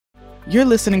You're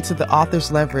listening to The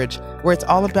Author's Leverage, where it's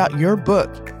all about your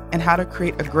book and how to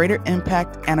create a greater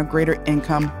impact and a greater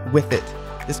income with it.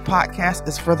 This podcast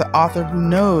is for the author who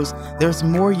knows there's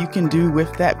more you can do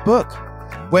with that book.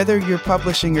 Whether you're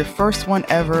publishing your first one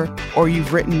ever or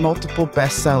you've written multiple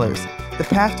bestsellers, the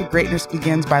path to greatness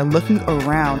begins by looking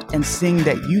around and seeing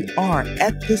that you are,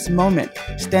 at this moment,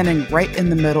 standing right in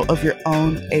the middle of your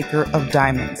own acre of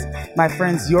diamonds. My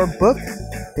friends, your book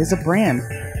is a brand.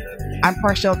 I'm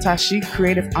Parshell Tashi,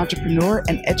 creative entrepreneur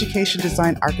and education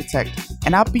design architect,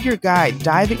 and I'll be your guide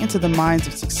diving into the minds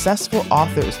of successful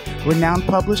authors, renowned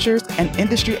publishers, and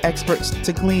industry experts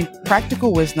to glean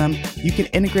practical wisdom you can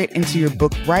integrate into your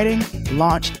book writing,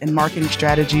 launch, and marketing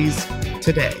strategies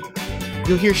today.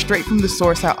 You'll hear straight from the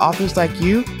source how authors like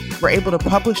you were able to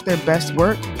publish their best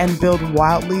work and build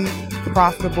wildly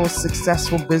profitable,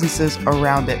 successful businesses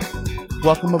around it.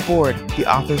 Welcome aboard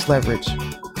The Author's Leverage.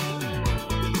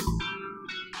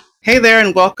 Hey there,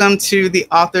 and welcome to The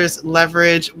Author's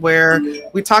Leverage, where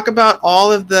we talk about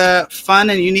all of the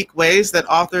fun and unique ways that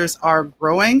authors are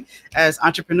growing as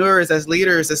entrepreneurs, as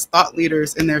leaders, as thought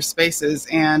leaders in their spaces.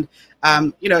 And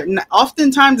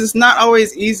oftentimes it's not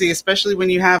always easy, especially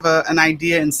when you have an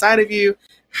idea inside of you,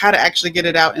 how to actually get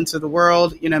it out into the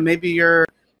world. Maybe you're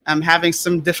having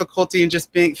some difficulty in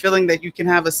just feeling that you can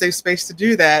have a safe space to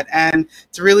do that and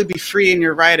to really be free in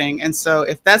your writing. And so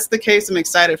if that's the case, I'm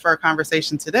excited for our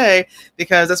conversation today,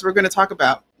 because that's what we're going to talk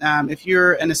about. If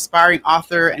you're an aspiring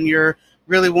author and you're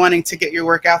really wanting to get your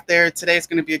work out there, today is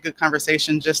going to be a good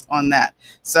conversation just on that.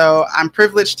 So I'm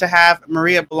privileged to have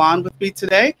Maria Blon with me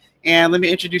today. And let me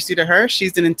introduce you to her.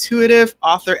 She's an intuitive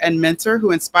author and mentor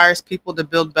who inspires people to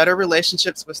build better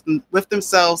relationships with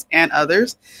themselves and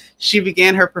others. She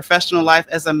began her professional life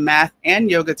as a math and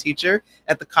yoga teacher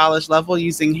at the college level,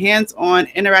 using hands-on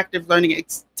interactive learning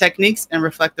techniques and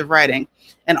reflective writing.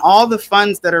 And all the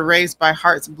funds that are raised by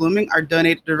Hearts Blooming are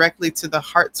donated directly to the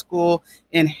Heart School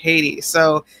in Haiti.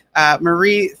 So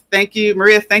Maria, thank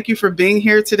you for being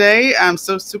here today. I'm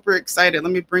so super excited.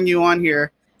 Let me bring you on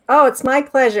here. Oh, it's my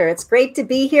pleasure. It's great to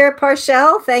be here,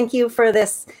 Parshell. Thank you for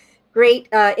this great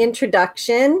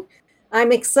introduction.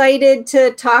 I'm excited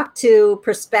to talk to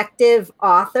prospective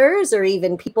authors or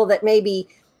even people that maybe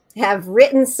have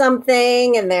written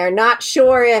something and they're not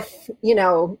sure if,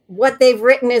 what they've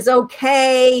written is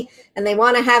okay. And they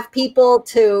want to have people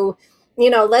to,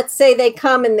 let's say they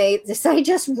come and they say, I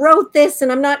just wrote this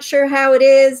and I'm not sure how it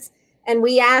is. And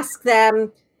we ask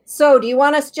them, so do you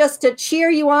want us just to cheer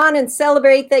you on and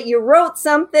celebrate that you wrote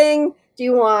something? Do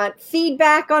you want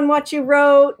feedback on what you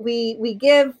wrote? We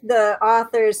give the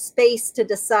authors space to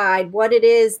decide what it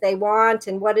is they want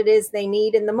and what it is they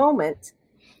need in the moment.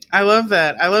 I love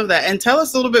that. And tell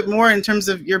us a little bit more in terms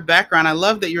of your background. I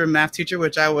love that you're a math teacher,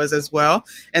 which I was as well.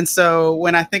 And so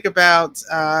when I think about,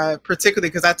 particularly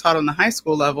because I taught on the high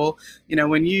school level,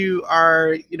 when you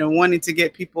are, wanting to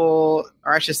get people,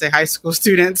 or I should say high school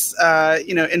students,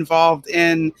 involved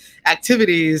in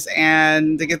activities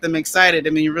and to get them excited,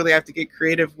 you really have to get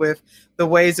creative with the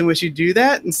ways in which you do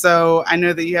that. And so I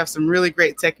know that you have some really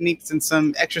great techniques and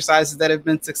some exercises that have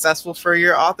been successful for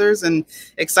your authors, and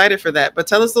excited for that. But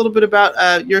tell us a little bit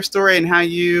about your story and how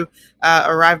you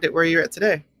arrived at where you're at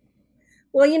today.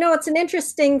 Well, it's an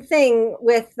interesting thing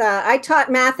with, I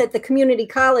taught math at the community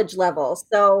college level.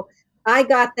 So I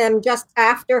got them just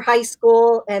after high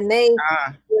school, and they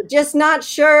were just not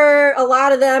sure, a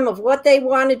lot of them, of what they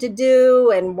wanted to do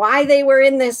and why they were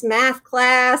in this math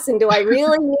class. And do I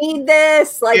really need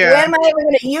this? When am I ever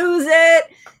going to use it?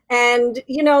 And,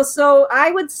 so I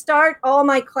would start all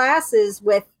my classes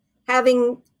with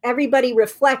having everybody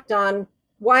reflect on,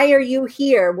 why are you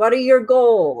here? What are your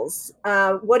goals?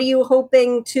 What are you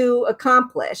hoping to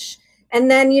accomplish?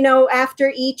 And then,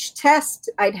 after each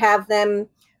test, I'd have them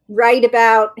write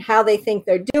about how they think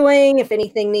they're doing, if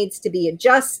anything needs to be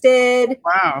adjusted.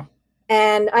 Wow.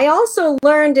 And I also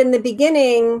learned in the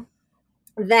beginning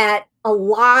that a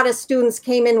lot of students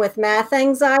came in with math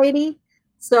anxiety.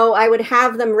 So I would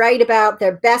have them write about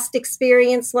their best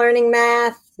experience learning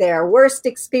math, their worst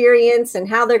experience, and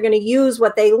how they're going to use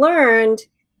what they learned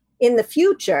in the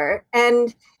future.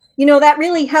 And, that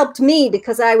really helped me,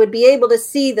 because I would be able to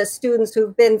see the students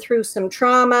who've been through some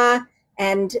trauma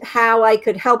and how I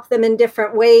could help them in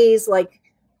different ways. Like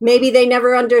maybe they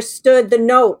never understood the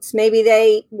notes. Maybe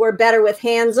they were better with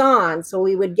hands-on. So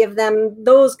we would give them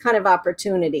those kind of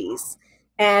opportunities.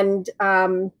 And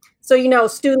so,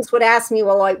 students would ask me,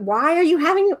 well, why are you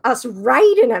having us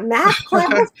write in a math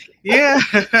class? Yeah.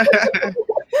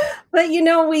 But,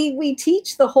 we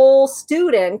teach the whole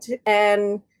student,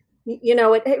 and,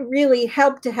 it really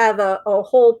helped to have a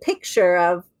whole picture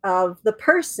of of the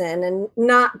person, and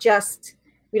not just,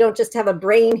 we don't just have a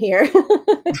brain here.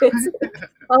 It's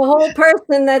a whole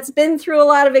person that's been through a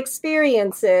lot of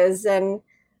experiences. And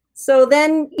so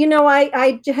then,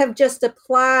 I have just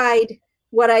applied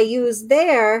what I use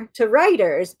there to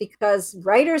writers, because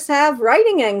writers have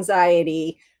writing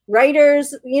anxiety.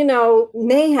 Writers,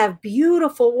 may have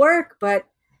beautiful work, but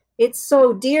it's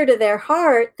so dear to their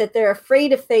heart that they're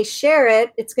afraid if they share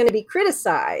it, it's going to be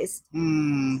criticized.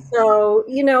 Mm. So,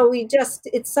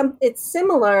 it's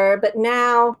similar, but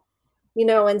now,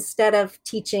 instead of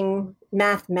teaching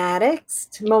mathematics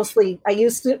I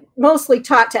used to mostly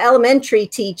taught to elementary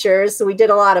teachers. So we did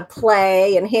a lot of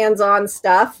play and hands-on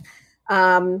stuff.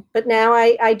 But now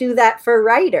I do that for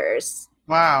writers.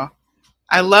 Wow.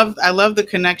 I love the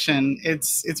connection.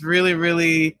 It's really,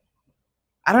 really,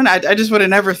 I don't know. I just would have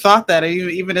never thought that,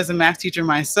 even as a math teacher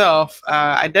myself.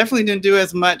 I definitely didn't do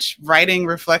as much writing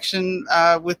reflection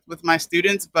with my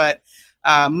students, but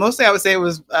mostly I would say it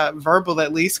was verbal,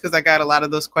 at least, because I got a lot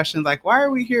of those questions like, why are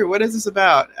we here? What is this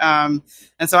about? And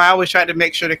so I always try to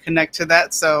make sure to connect to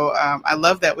that. So I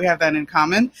love that we have that in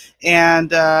common. And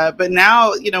but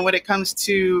now, when it comes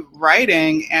to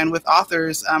writing and with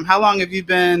authors, how long have you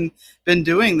been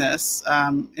doing this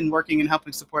and working and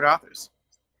helping support authors?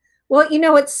 Well,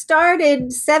 it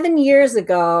started 7 years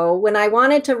ago when I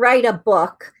wanted to write a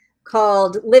book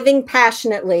called Living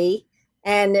Passionately.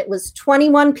 And it was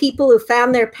 21 people who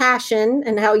found their passion,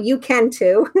 and how you can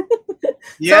too.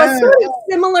 Yeah. So it's sort of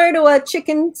similar to a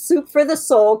chicken soup for the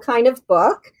soul kind of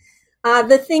book.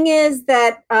 The thing is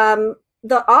that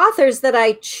the authors that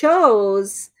I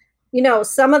chose,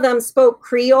 some of them spoke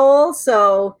Creole.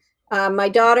 So my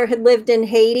daughter had lived in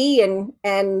Haiti,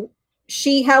 and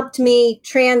she helped me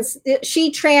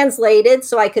she translated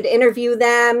so I could interview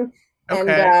them and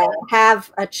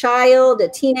have a child, a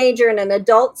teenager, and an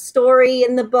adult story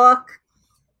in the book.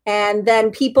 And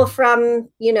then people from,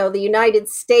 the United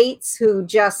States who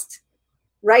just,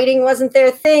 writing wasn't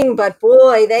their thing, but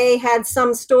boy, they had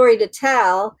some story to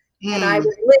tell. And I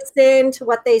would listen to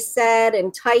what they said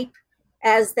and type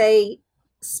as they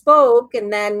spoke.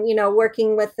 And then,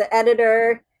 working with the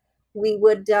editor, we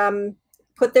would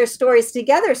put their stories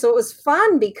together. So it was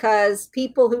fun because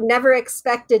people who never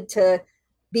expected to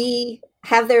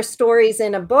have their stories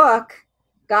in a book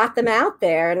got them out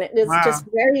there, and it is just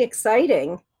very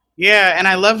exciting. Yeah, and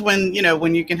I love when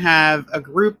you can have a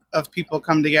group of people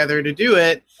come together to do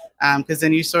it, because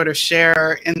then you sort of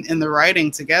share in the writing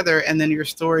together, and then your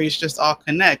stories just all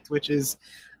connect, which is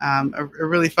a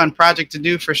really fun project to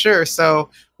do for sure. So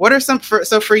what are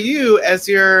for you, as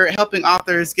you're helping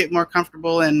authors get more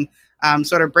comfortable and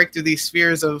sort of break through these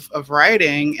spheres of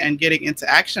writing and getting into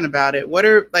action about it, what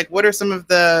are some of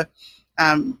the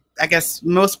I guess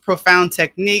most profound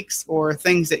techniques or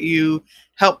things that you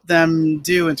help them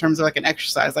do in terms of like an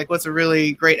exercise? Like, what's a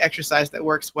really great exercise that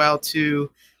works well to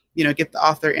get the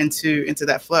author into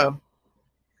that flow?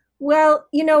 Well,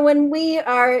 when we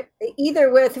are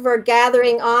if we're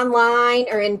gathering online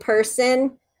or in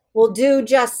person, we'll do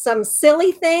just some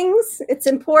silly things. It's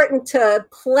important to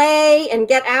play and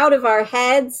get out of our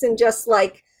heads and just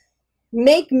like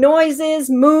make noises,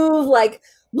 move like,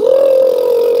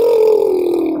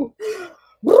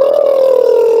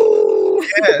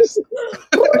 Yes.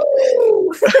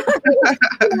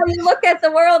 You look at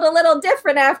the world a little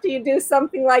different after you do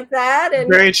something like that, and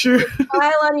very true.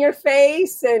 Smile on your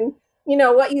face, and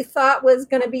what you thought was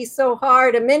going to be so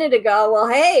hard a minute ago. Well,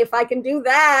 hey, if I can do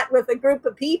that with a group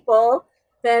of people,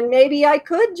 then maybe I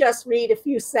could just read a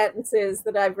few sentences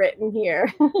that I've written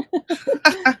here.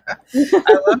 I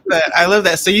love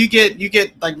that. So you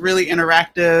get like really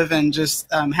interactive and just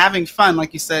having fun.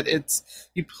 Like you said,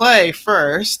 you play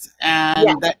first,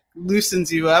 and that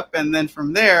loosens you up. And then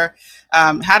from there,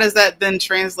 how does that then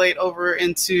translate over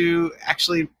into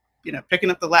actually, picking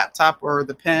up the laptop or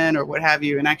the pen or what have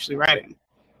you and actually writing?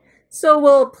 So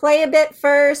we'll play a bit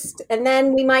first, and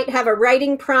then we might have a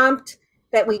writing prompt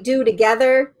that we do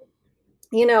together.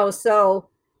 So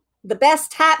the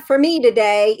best hat for me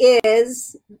today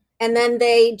is, and then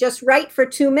they just write for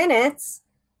 2 minutes,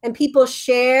 and people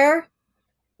share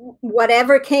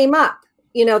whatever came up.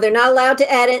 They're not allowed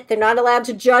to edit. They're not allowed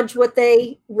to judge what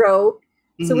they wrote.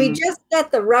 So we just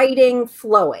get the writing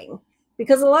flowing,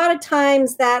 because a lot of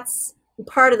times that's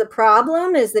part of the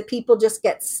problem, is that people just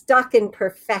get stuck in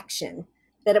perfection,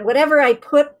 that whatever I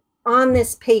put on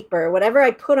this paper, whatever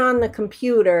I put on the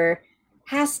computer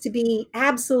has to be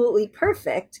absolutely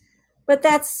perfect. But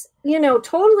that's,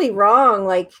 totally wrong.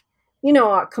 Like,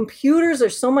 computers are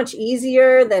so much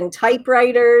easier than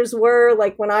typewriters were,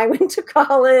 like when I went to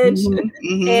college.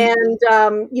 And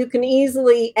you can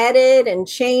easily edit and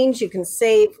change. You can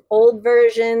save old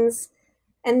versions.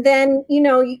 And then,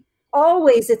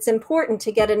 always it's important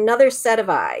to get another set of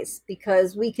eyes,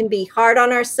 because we can be hard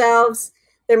on ourselves.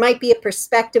 There might be a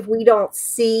perspective we don't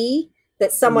see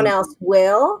that someone else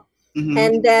will.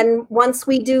 And then once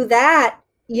we do that,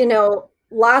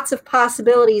 lots of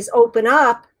possibilities open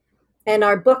up, and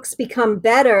our books become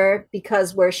better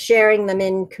because we're sharing them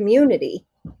in community.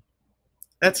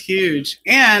 That's huge.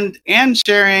 And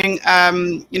sharing,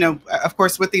 of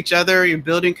course, with each other, you're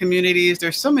building communities.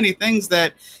 There's so many things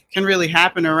that can really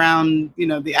happen around,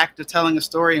 the act of telling a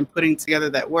story and putting together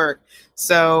that work.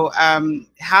 So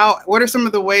what are some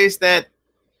of the ways that,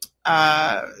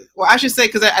 well, I should say,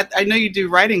 because I know you do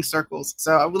writing circles.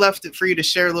 So I would love for you to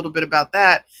share a little bit about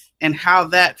that and how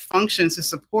that functions to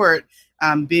support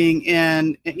being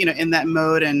in that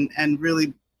mode and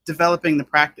really developing the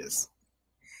practice.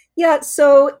 Yeah,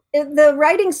 so the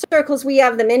writing circles, we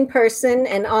have them in person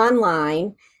and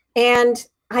online, and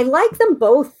I like them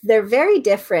both. They're very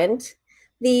different.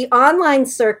 The online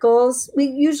circles, we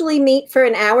usually meet for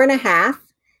an hour and a half,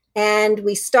 and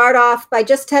we start off by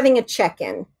just having a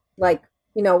check-in, like,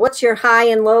 what's your high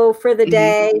and low for the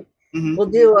day? We'll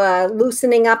do a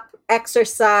loosening up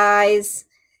exercise,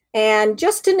 and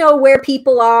just to know where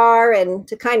people are and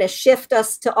to kind of shift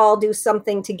us to all do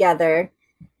something together.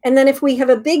 And then if we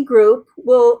have a big group,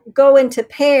 we'll go into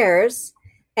pairs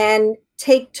and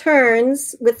take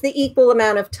turns with the equal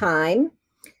amount of time.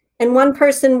 And one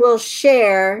person will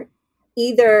share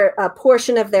either a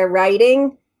portion of their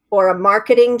writing or a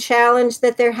marketing challenge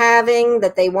that they're having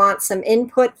that they want some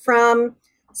input from.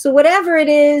 So whatever it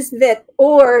is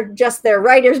or just their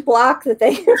writer's block that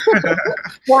they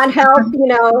want help,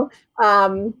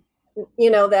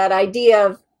 that idea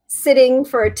of sitting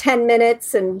for 10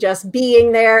 minutes and just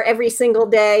being there every single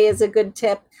day is a good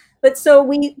tip. But so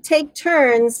we take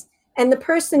turns, and the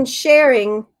person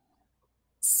sharing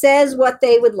says what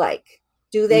they would like.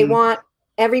 Do they want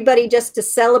everybody just to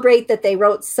celebrate that they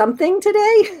wrote something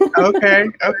today?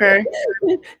 Okay.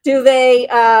 Do they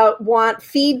want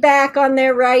feedback on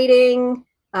their writing?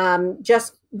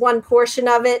 Just one portion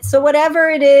of it? So whatever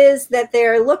it is that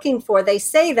they're looking for, they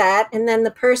say that, and then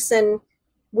the person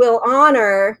will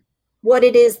honor what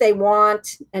it is they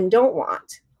want and don't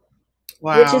want.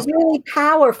 Wow. Which is really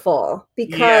powerful,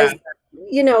 because,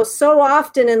 so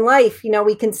often in life,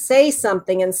 we can say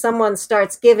something and someone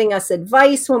starts giving us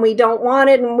advice when we don't want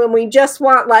it. And when we just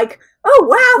want, like, oh,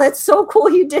 wow, that's so cool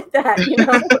you did that.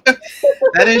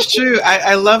 That is true.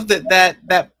 I love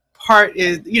that part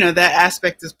is, that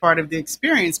aspect is part of the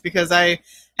experience, because I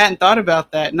hadn't thought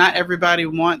about that. Not everybody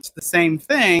wants the same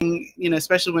thing,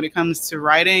 especially when it comes to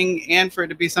writing, and for it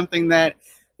to be something that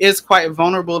is quite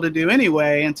vulnerable to do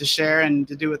anyway, and to share and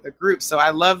to do with a group. So I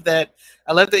love that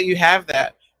you have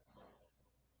that.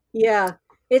 Yeah,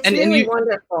 it's really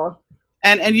wonderful.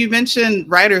 And you mentioned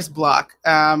writer's block,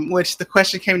 which the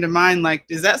question came to mind, like,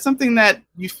 is that something that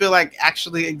you feel like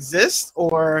actually exists,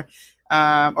 or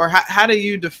how do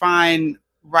you define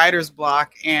writer's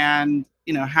block, and,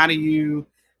 how do you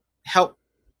help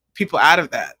people out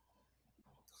of that?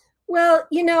 Well,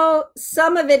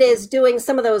 some of it is doing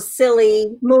some of those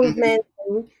silly movements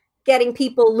and getting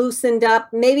people loosened up.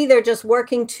 Maybe they're just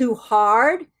working too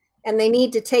hard and they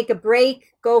need to take a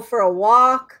break, go for a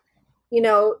walk.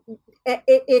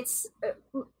 It's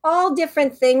all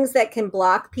different things that can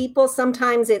block people.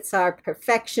 Sometimes it's our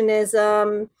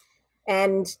perfectionism,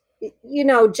 and,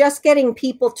 just getting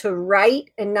people to write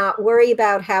and not worry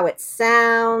about how it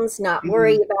sounds, not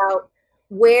worry about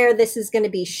where this is going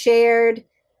to be shared.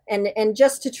 And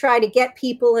just to try to get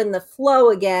people in the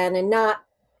flow again, and not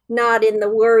in the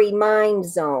worry mind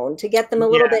zone, to get them a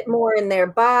little bit more in their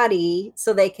body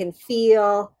so they can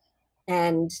feel,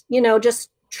 and, just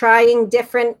trying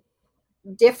different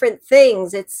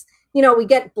things. It's, we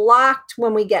get blocked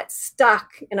when we get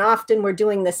stuck, and often we're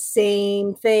doing the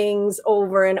same things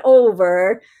over and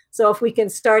over. So if we can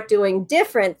start doing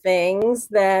different things,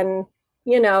 then,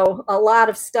 a lot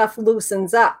of stuff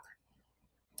loosens up.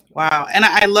 Wow. And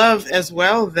I love as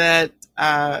well that,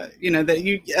 that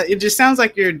it just sounds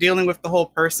like you're dealing with the whole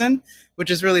person, which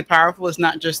is really powerful. It's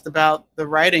not just about the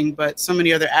writing, but so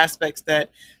many other aspects that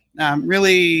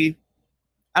really,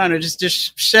 I don't know,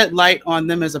 just shed light on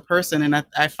them as a person. And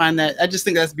I find that, I just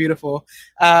think that's beautiful.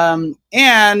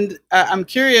 And I'm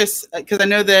curious, because I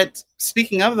know that,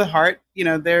 speaking of the heart,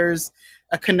 there's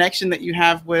a connection that you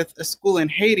have with a school in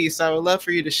Haiti. So I would love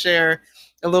for you to share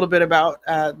a little bit about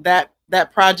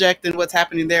that project and what's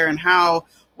happening there, and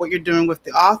what you're doing with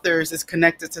the authors is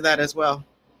connected to that as well.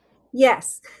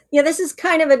 Yes. Yeah, this is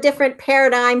kind of a different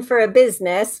paradigm for a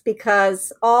business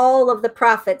because all of the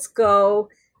profits go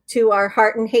to our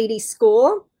Heart in Haiti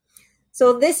school.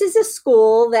 So this is a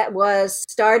school that was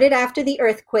started after the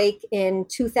earthquake in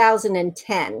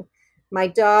 2010. My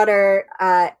daughter,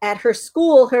 at her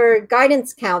school, her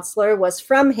guidance counselor was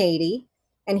from Haiti,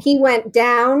 and he went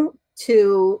down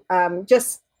to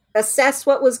just assess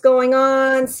what was going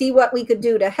on, see what we could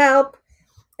do to help.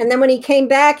 And then when he came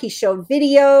back, he showed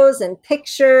videos and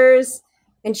pictures.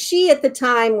 And she at the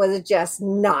time was just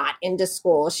not into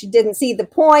school. She didn't see the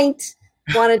point,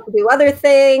 wanted to do other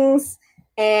things.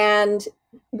 And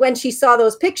when she saw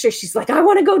those pictures, she's like, I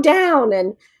want to go down.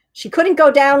 And she couldn't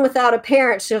go down without a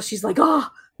parent. So she's like, oh,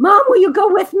 Mom, will you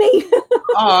go with me?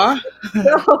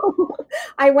 So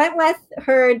I went with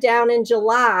her down in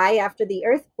July after the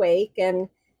earthquake. And,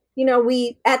 you know,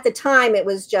 at the time, it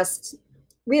was just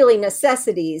really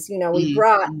necessities. You know, we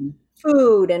brought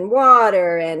food and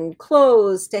water and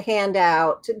clothes to hand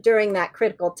out during that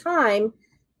critical time.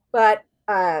 But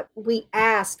we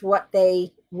asked what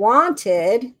they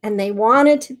wanted, and they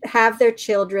wanted to have their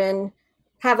children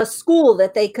have a school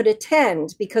that they could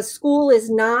attend because school is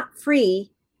not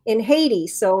free in Haiti.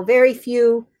 So very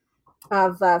few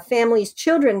of families'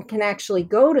 children can actually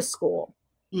go to school.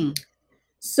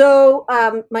 So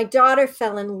my daughter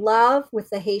fell in love with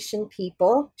the Haitian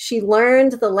people. She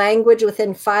learned the language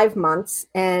within 5 months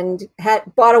and had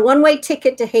bought a one-way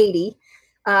ticket to Haiti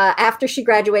after she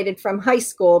graduated from high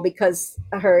school because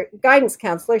her guidance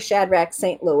counselor, Shadrach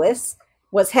St. Louis,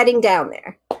 was heading down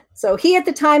there. So he at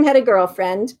the time had a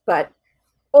girlfriend, but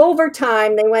over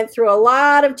time they went through a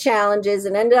lot of challenges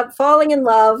and ended up falling in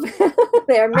love.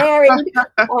 They're married.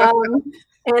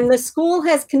 And the school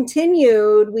has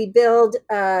continued. We build,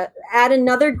 add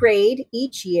another grade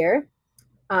each year.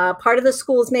 Part of the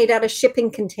school is made out of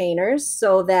shipping containers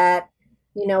so that,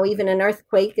 you know, even an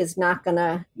earthquake is not going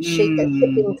to shake a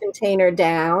shipping container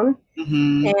down.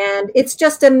 And it's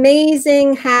just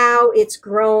amazing how it's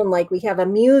grown. Like we have a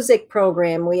music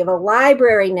program. We have a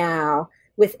library now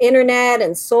with internet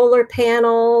and solar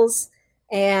panels.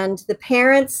 And the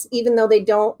parents, even though they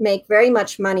don't make very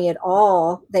much money at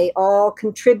all, they all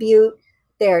contribute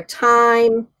their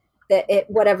time,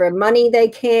 whatever money they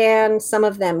can. Some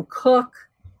of them cook.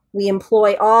 We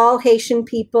employ all Haitian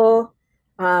people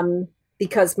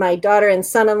because my daughter and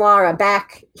son-in-law are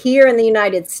back here in the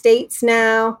United States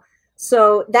now.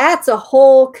 So that's a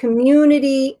whole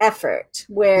community effort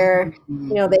where,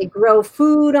 you know, they grow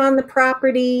food on the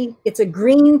property. It's a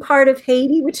green part of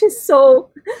Haiti, which is so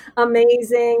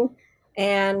amazing.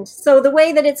 And so the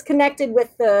way that it's connected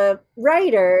with the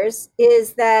writers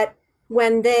is that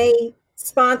when they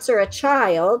sponsor a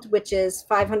child, which is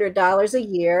 $500 a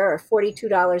year or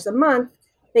 $42 a month,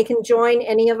 they can join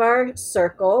any of our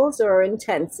circles or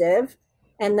intensive,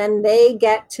 and then they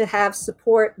get to have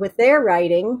support with their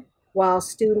writing, while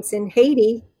students in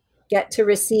Haiti get to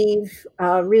receive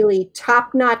a really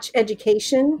top-notch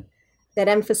education that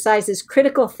emphasizes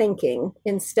critical thinking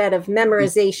instead of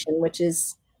memorization, which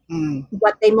is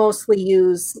what they mostly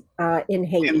use in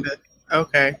Haiti.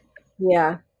 Okay.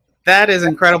 Yeah. That is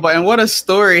incredible. And what a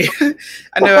story.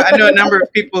 I know a number of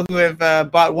people who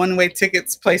have bought one-way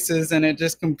tickets places, and it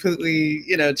just completely,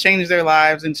 you know, changed their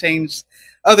lives and changed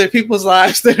other people's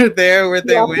lives that are there where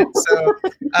they went. So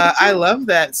I love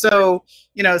that. So,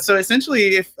 you know, so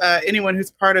essentially if anyone who's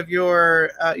part of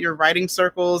your writing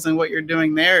circles and what you're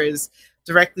doing there is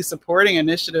directly supporting an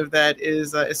initiative that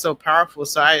is so powerful.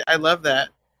 So I love that.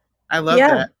 I love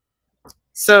that.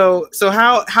 So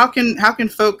how can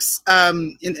folks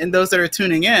and those that are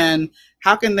tuning in,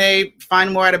 how can they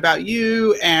find more out about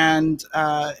you and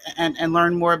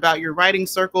learn more about your writing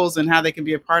circles and how they can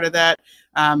be a part of that?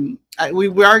 We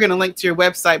are going to link to your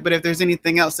website, but if there's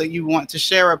anything else that you want to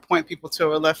share or point people to, I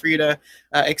would love for you to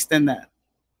extend that.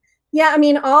 Yeah, I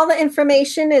mean, all the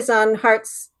information is on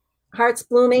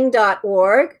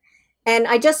heartsblooming.org. And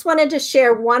I just wanted to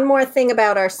share one more thing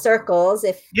about our circles,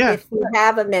 if you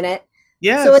have a minute.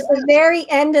 Yes. So at the very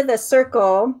end of the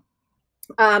circle,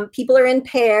 people are in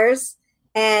pairs,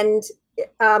 and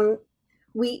the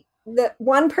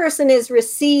one person is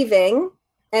receiving,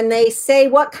 and they say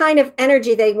what kind of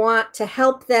energy they want to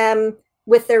help them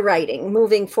with their writing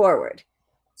moving forward.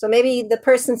 So maybe the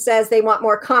person says they want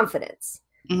more confidence.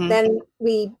 Then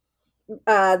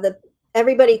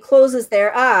everybody closes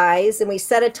their eyes, and we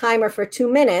set a timer for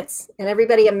 2 minutes, and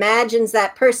everybody imagines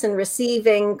that person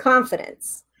receiving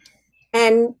confidence.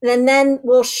 And then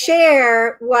we'll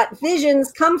share what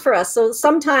visions come for us. So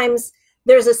sometimes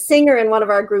there's a singer in one of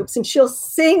our groups, and she'll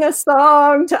sing a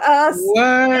song to us.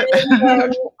 What?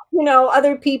 And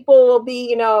other people will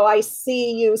be, I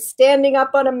see you standing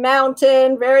up on a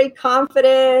mountain, very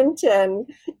confident, and,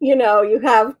 you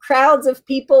have crowds of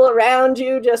people around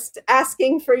you just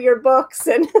asking for your books.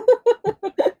 And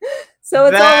so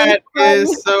it's That always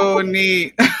is so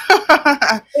neat.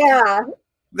 Yeah.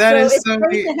 That So is it's so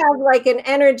great neat. to have like an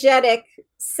energetic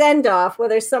send off,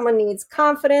 whether someone needs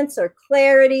confidence or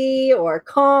clarity or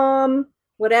calm,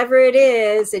 whatever it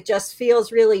is, it just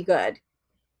feels really good.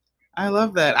 I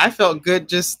love that. I felt good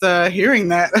just hearing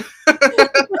that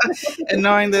and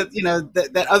knowing that,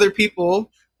 that other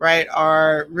people, right,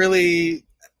 are really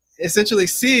essentially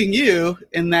seeing you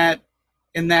in that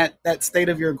state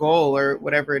of your goal or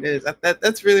whatever it is.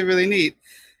 That's really, really neat.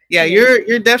 Yeah,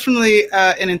 you're definitely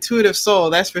an intuitive soul,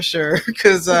 that's for sure.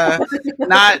 Because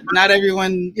not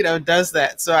everyone does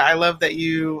that. So I love that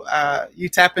you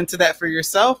tap into that for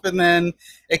yourself and then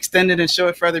extend it and show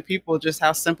it for other people. Just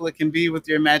how simple it can be with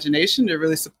your imagination to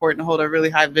really support and hold a really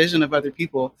high vision of other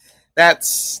people.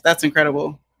 That's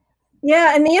incredible.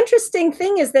 Yeah, and the interesting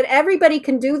thing is that everybody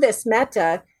can do this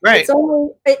metta. Right.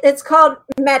 It's called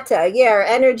metta, or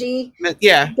energy,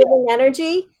 Yeah. giving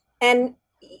energy. And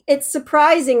it's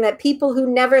surprising that people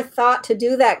who never thought to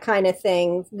do that kind of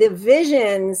thing, the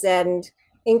visions and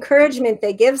encouragement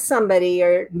they give somebody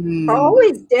are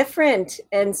always different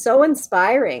and so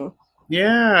inspiring.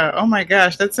 Yeah. Oh my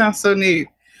gosh, that sounds so neat.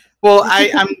 Well,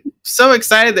 I'm so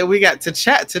excited that we got to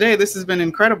chat today. This has been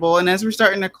incredible. And as we're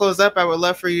starting to close up, I would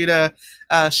love for you to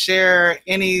share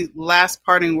any last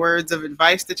parting words of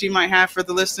advice that you might have for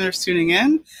the listeners tuning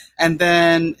in. And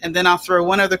then I'll throw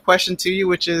one other question to you,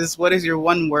 which is, what is your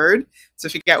one word? So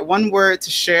if you got one word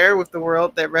to share with the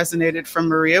world that resonated from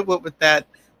Maria, what would that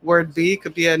word be?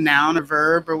 Could be a noun, a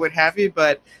verb, or what have you.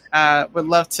 But would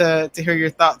love to hear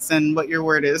your thoughts and what your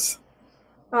word is.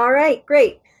 All right,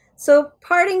 great. So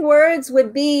parting words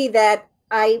would be that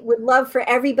I would love for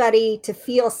everybody to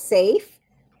feel safe,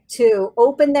 to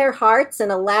open their hearts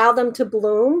and allow them to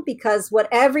bloom, because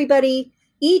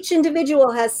each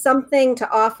individual has something to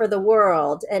offer the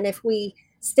world. And if we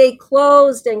stay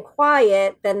closed and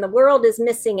quiet, then the world is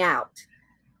missing out.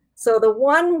 So the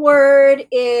one word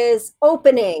is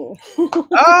opening.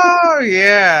 Oh,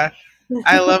 yeah.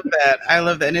 I love that. I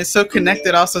love that. And it's so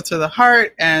connected also to the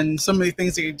heart and so many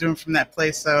things that you're doing from that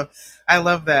place. So I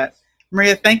love that.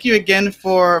 Maria, thank you again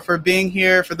for being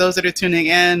here. For those that are tuning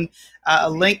in, a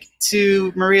link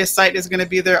to Maria's site is going to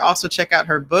be there. Also check out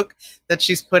her book that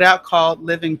she's put out called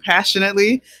Living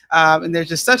Passionately. And there's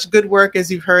just such good work,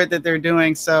 as you've heard, that they're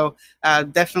doing. So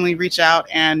definitely reach out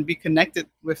and be connected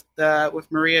with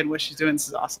Maria and what she's doing. This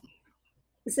is awesome.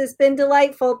 This has been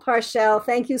delightful, Parshell.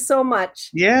 Thank you so much.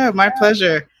 Yeah, my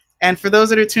pleasure. And for those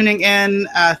that are tuning in,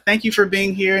 thank you for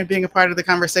being here and being a part of the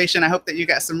conversation. I hope that you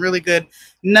got some really good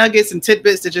nuggets and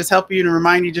tidbits to just help you and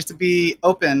remind you just to be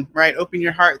open, right? Open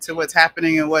your heart to what's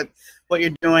happening and what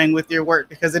you're doing with your work,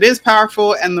 because it is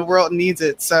powerful and the world needs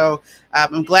it. So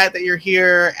I'm glad that you're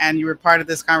here and you were part of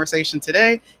this conversation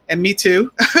today, and me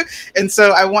too. And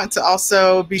so I want to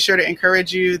also be sure to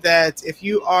encourage you that if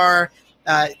you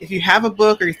have a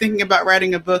book or you're thinking about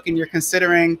writing a book and you're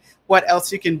considering what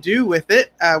else you can do with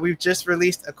it, we've just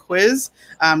released a quiz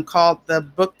called the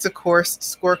Book to Course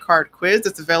Scorecard Quiz.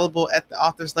 It's available at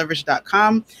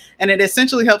theauthorsleverage.com. And it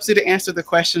essentially helps you to answer the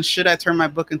question, should I turn my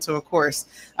book into a course?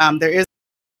 There is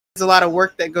a lot of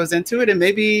work that goes into it, and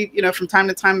maybe from time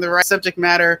to time the right subject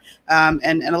matter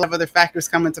and a lot of other factors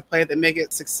come into play that make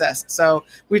it success. So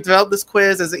we've developed this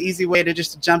quiz as an easy way to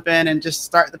just jump in and just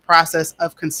start the process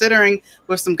of considering,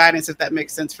 with some guidance if that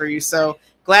makes sense for you. So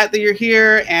glad that you're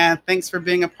here, and thanks for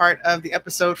being a part of the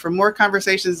episode. For more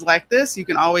conversations like this, you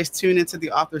can always tune into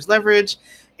the Author's Leverage.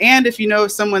 And if you know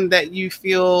someone that you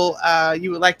feel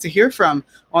you would like to hear from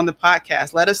on the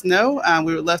podcast, let us know.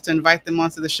 We would love to invite them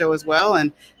onto the show as well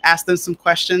and ask them some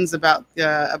questions about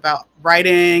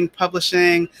writing,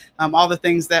 publishing, all the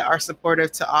things that are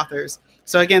supportive to authors.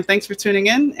 So again, thanks for tuning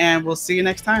in, and we'll see you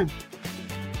next time.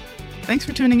 Thanks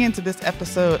for tuning in to this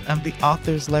episode of The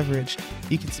Author's Leverage.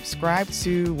 You can subscribe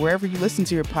to wherever you listen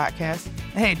to your podcast.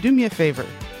 And hey, do me a favor.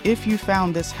 If you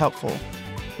found this helpful,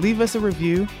 leave us a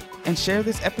review and share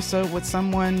this episode with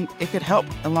someone it could help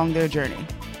along their journey.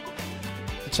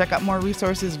 To check out more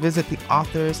resources, visit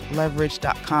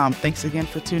theauthorsleverage.com. Thanks again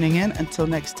for tuning in. Until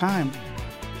next time.